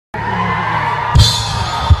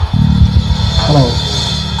Hello.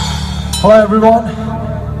 Hello everyone.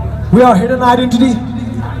 We are Hidden Identity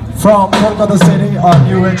from Kolkata City, a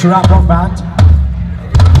new age rap rock band.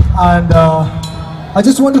 And I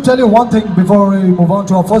just want to tell you one thing before we move on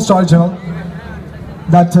to our first original.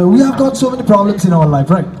 That we have got so many problems in our life,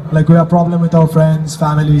 right? Like we have problem with our friends,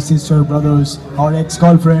 family, sister, brothers, our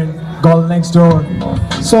ex-girlfriend, girl next door.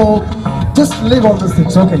 So just live all those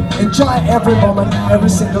things, okay? Enjoy every moment, every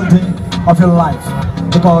single day of your life,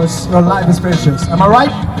 because your life is precious. Am I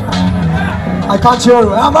right? I can't hear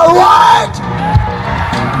you. Am I right?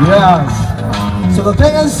 Yes. So the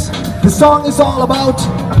thing is, the song is all about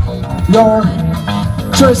your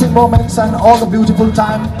cherishing moments and all the beautiful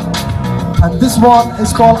time. And this one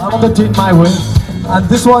is called Another Day My Way. And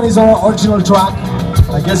this one is our original track.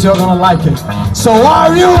 I guess you're gonna like it. So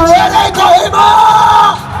are you ready,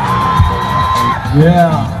 Kohima?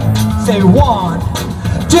 Yeah. Say 1,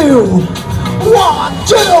 2, 1,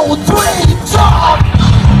 2, 3, talk!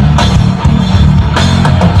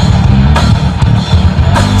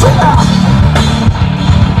 Yeah.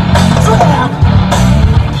 Yeah.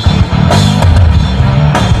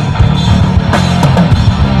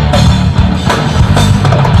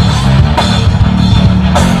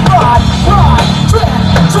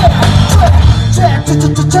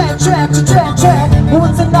 Check.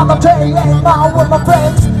 Once another day, ain't out with my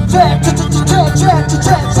friends. Check.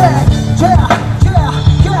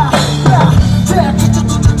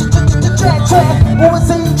 Always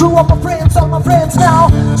saying true of my friends, all my friends now.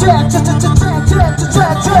 Check. Here we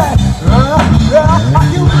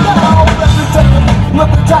go, every time. When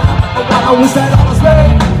I was at all this way,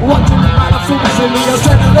 watching the night of super silly or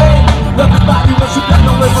Saturday. Everybody was shooting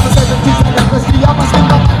away from the 70s and especially I must be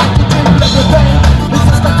up and change everything. It's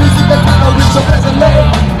just like crazy that I know it's so presently.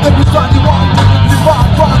 Everybody wants to be far,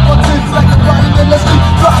 what seems like a running in the street.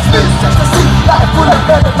 Trust me, just to see life full of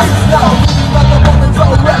melodies. Now reading other moments so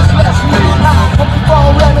restlessly. Now hoping for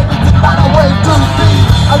a remedy to find a way to be.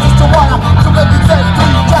 I just don't wanna to make it set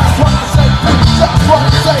free. Just wanna say free, just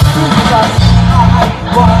wanna say free. Cause I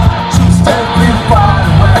want to stay free far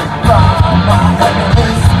away from my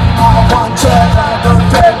enemies. I want to never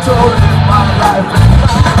dare to live my life in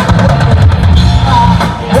my way. I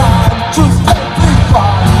want to stay free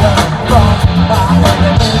far away from my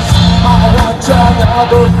enemies. I want to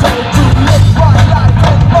never dare to live my life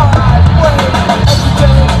in my way. Every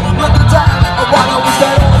day, every time, I wanna wish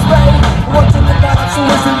that I was made. Want to live my life so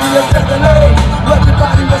easily and steadily.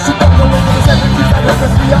 Everybody wants to come away from the 70s and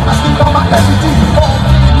especially I'm asking for my energy. All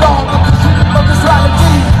day long, I'm just dreaming of this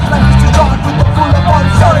reality. Life is too short with the full of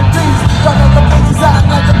uncertainties. Got all the places and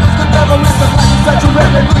like the things could never reach. The life is such a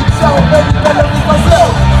remedy, so many melodies are slow.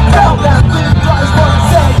 Tell that thing tries what I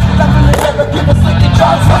say. Life will never give a second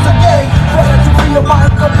chance once again. Better to free your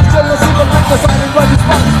mind from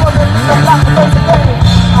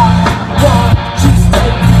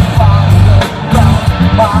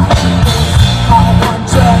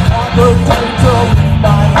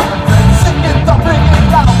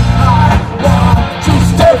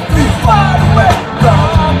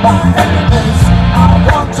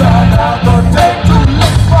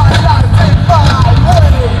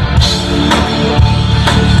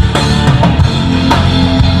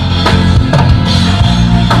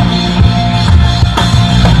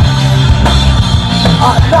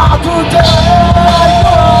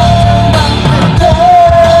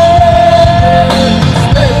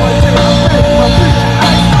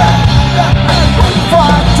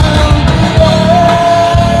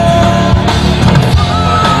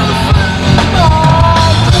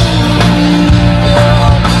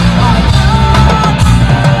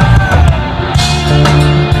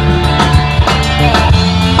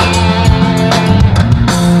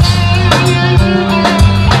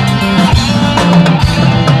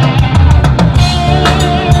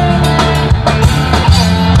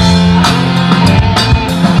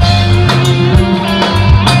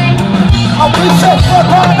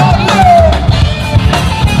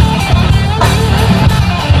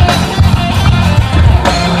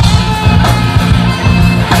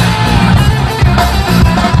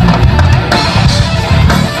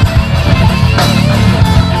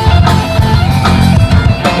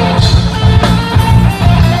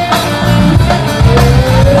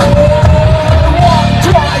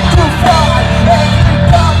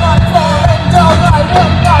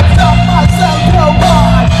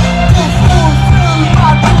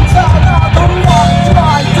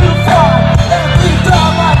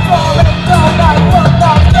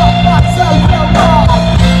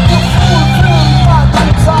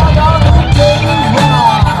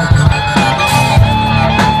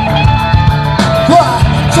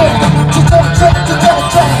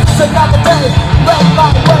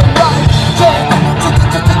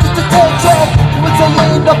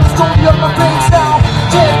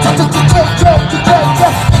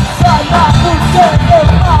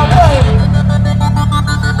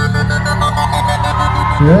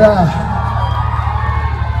Yeah.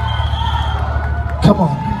 Come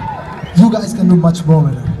on. You guys can do much more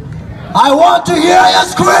with it. I want to hear you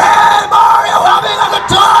scream! Are you having a good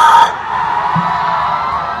time?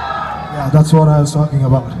 Yeah, that's what I was talking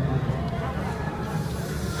about.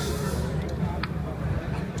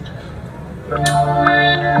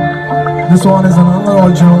 This one is another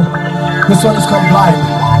original. This one is called Blind.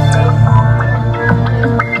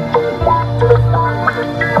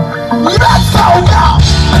 Let's go now!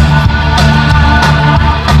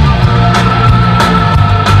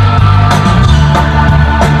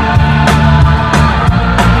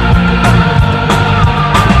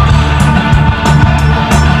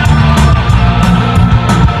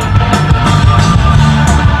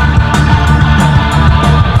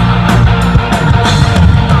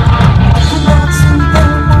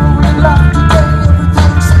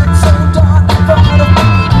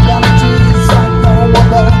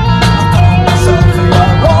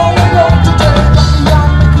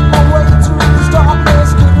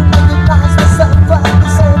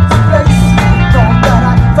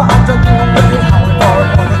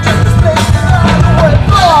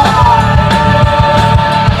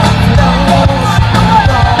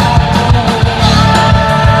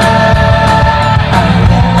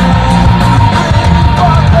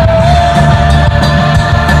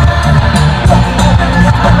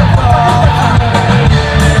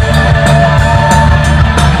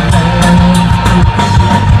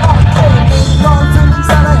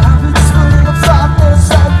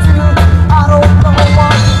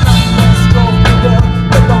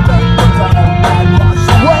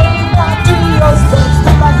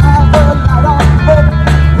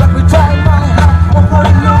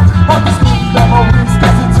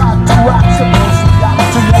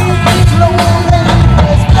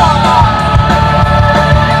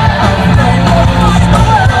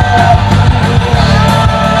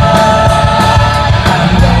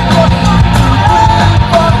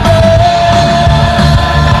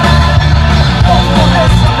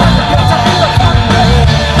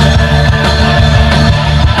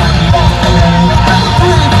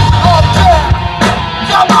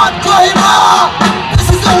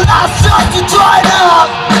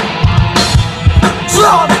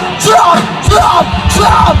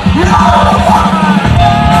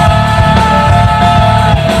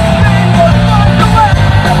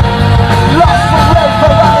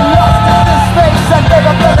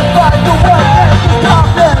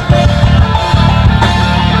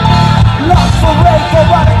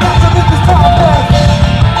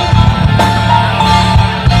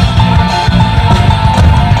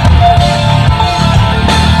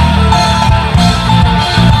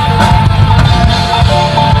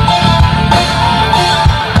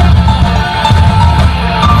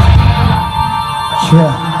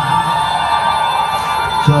 Yeah,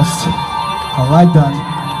 just, I like that.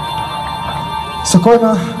 So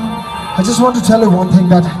Kohima, I just want to tell you one thing,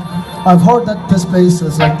 that I've heard that this place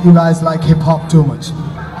is like, you guys like hip hop too much.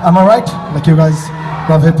 Am I right? Like you guys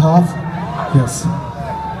love hip hop? Yes.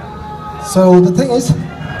 So the thing is,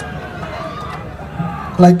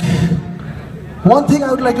 like, one thing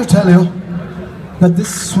I would like to tell you, that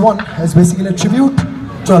this one is basically a tribute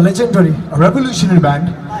to a legendary, a revolutionary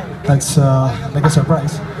band. That's like a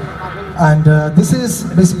surprise. And this is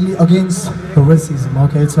basically against the racism,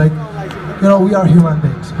 okay? It's like, you know, we are human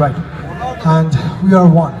beings, right? And we are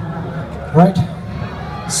one, right?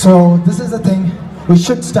 So this is the thing, we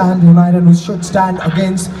should stand united, we should stand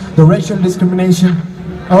against the racial discrimination,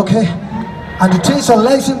 okay? And to teach a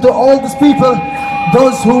lesson to all these people,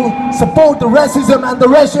 those who support the racism and the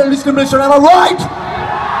racial discrimination, am I right?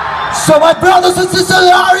 So my brothers and sisters,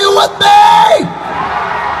 are you with me?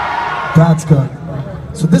 That's good.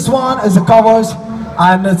 So this one is a covers,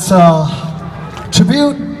 and it's a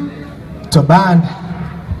tribute to a band.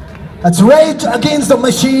 It's Rage Against the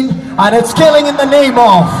Machine, and it's killing in the name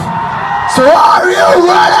of. So are you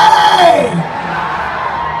ready?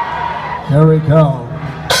 Here we go.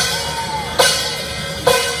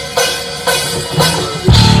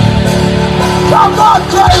 Come on,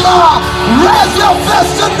 Kohima! Raise your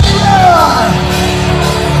fist in the air!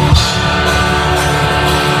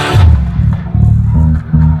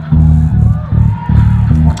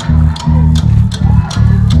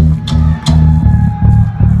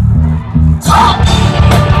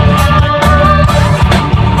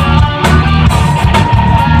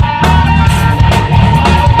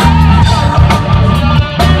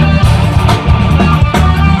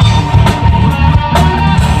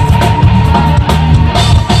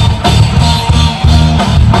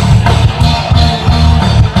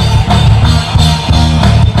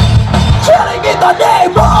 Killing in the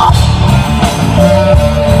name of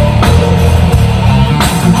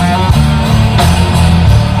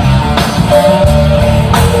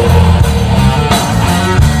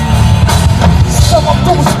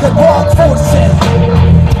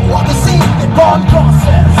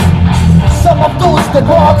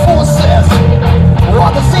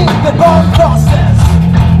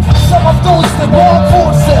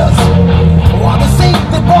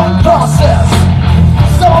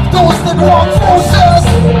armed forces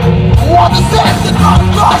want to send the gun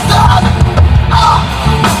crosses.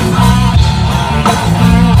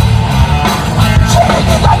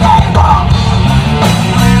 Changing the name of.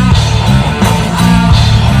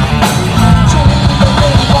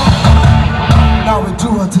 Now we do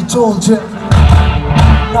what they told you.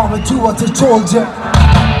 Now we do what they told you.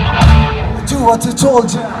 We do what they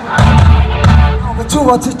told you. Now we do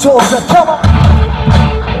what they told you. Come on.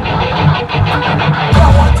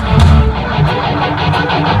 Come on.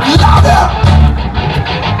 Louder.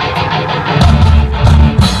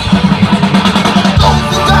 Those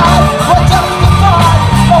who died were justified.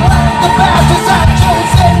 But when the badges and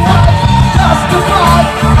chosen right, justified.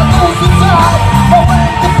 And those who died, but when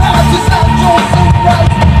the badges and chosen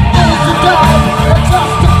right, those who died were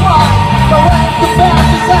justified. But when the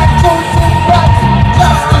badges and chosen right,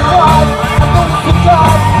 justified. And those who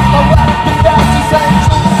died, but when the badges and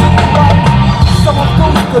chosen right. Some of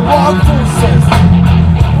those that were forces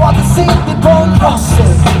want to see the burn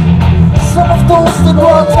process. Some of those that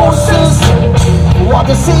were forces want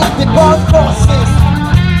to see the burn process.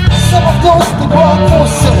 Some of those that were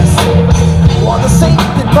forces want to see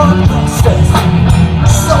the burn process.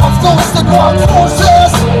 Some of those that were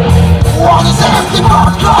forces want to see the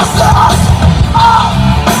burn process.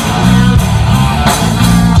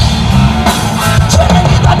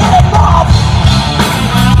 Changing the name of.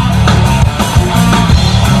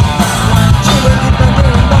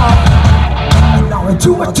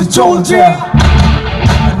 Do what you told ya.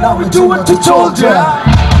 And now we do what you told ya.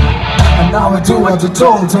 And now we do what you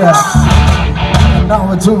told ya. And now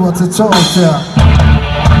we do what you told ya.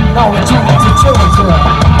 Now we do what you told ya.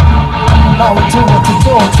 And now we do what you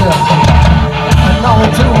told ya. And now we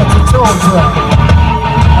do what you told ya.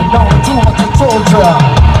 And now we do what you told ya.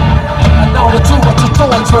 And now we do what you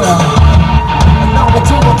told ya. And now we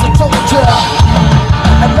do what you told ya.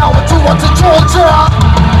 And now we do what you told ya.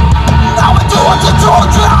 Now we do what you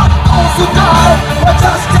told ya. Those who died were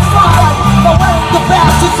justified. But when the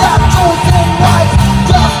bastards have chosen right,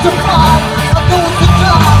 justified. And those who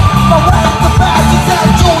died, but when the bastards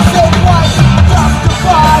have chosen right,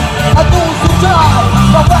 justified. And those who died,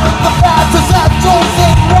 but when the bastards have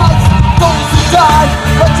chosen right, those who died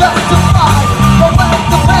were justified. But when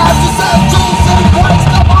the bastards have chosen right,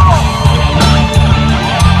 come on.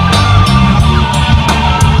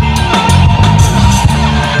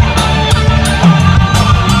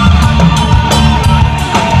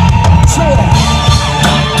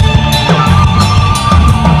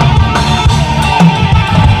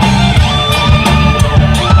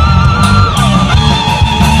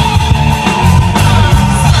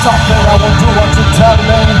 Stop it, I won't do what you tell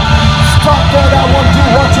me. Stop it, I won't do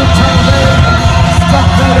what you tell me.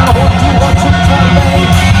 Stop it, I won't do what you tell me.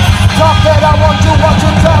 Stop it, I won't do what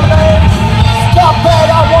you tell me. Stop it,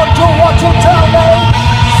 I won't do what you tell me.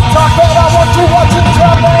 Stop it, I won't do what you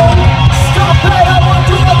tell me. Stop it, I won't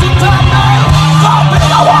do what you tell me. Stop it,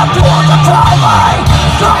 I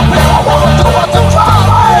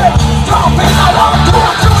won't do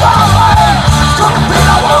what you tell me. Stop it,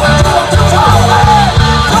 I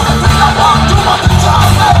won't do what you tell me.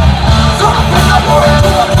 Stop it,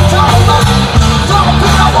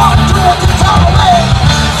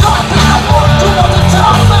 I won't do what you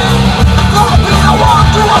tell me. Stop it, I won't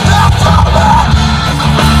do what you tell me.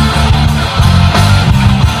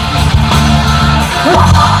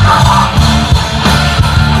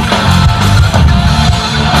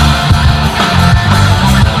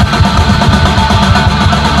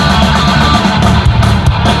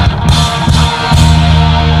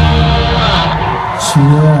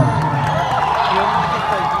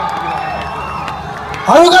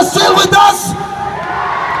 Are you guys still with us?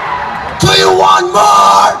 Do you want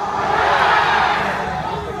more?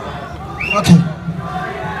 Okay.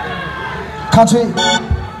 Country.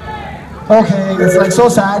 Okay, it's like so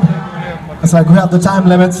sad. It's like we have the time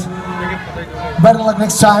limits. Better luck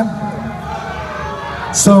next time.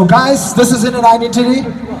 So guys, this is In an Identity.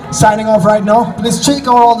 Signing off right now. Please check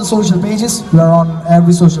out all the social pages. We are on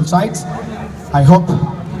every social site. I hope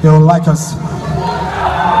you will like us.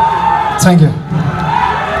 Thank you.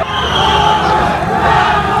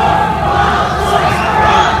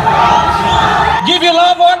 Give your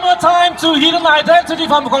love one more time to Hidden Identity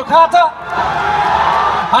from Kolkata.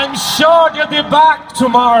 I'm sure they'll be back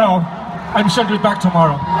tomorrow. I'm sure they'll be back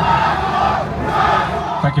tomorrow.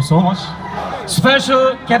 Thank you so much.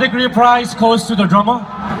 Special category prize goes to the drummer.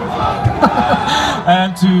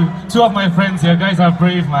 And to two of my friends here. Guys are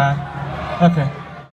brave, man. Okay.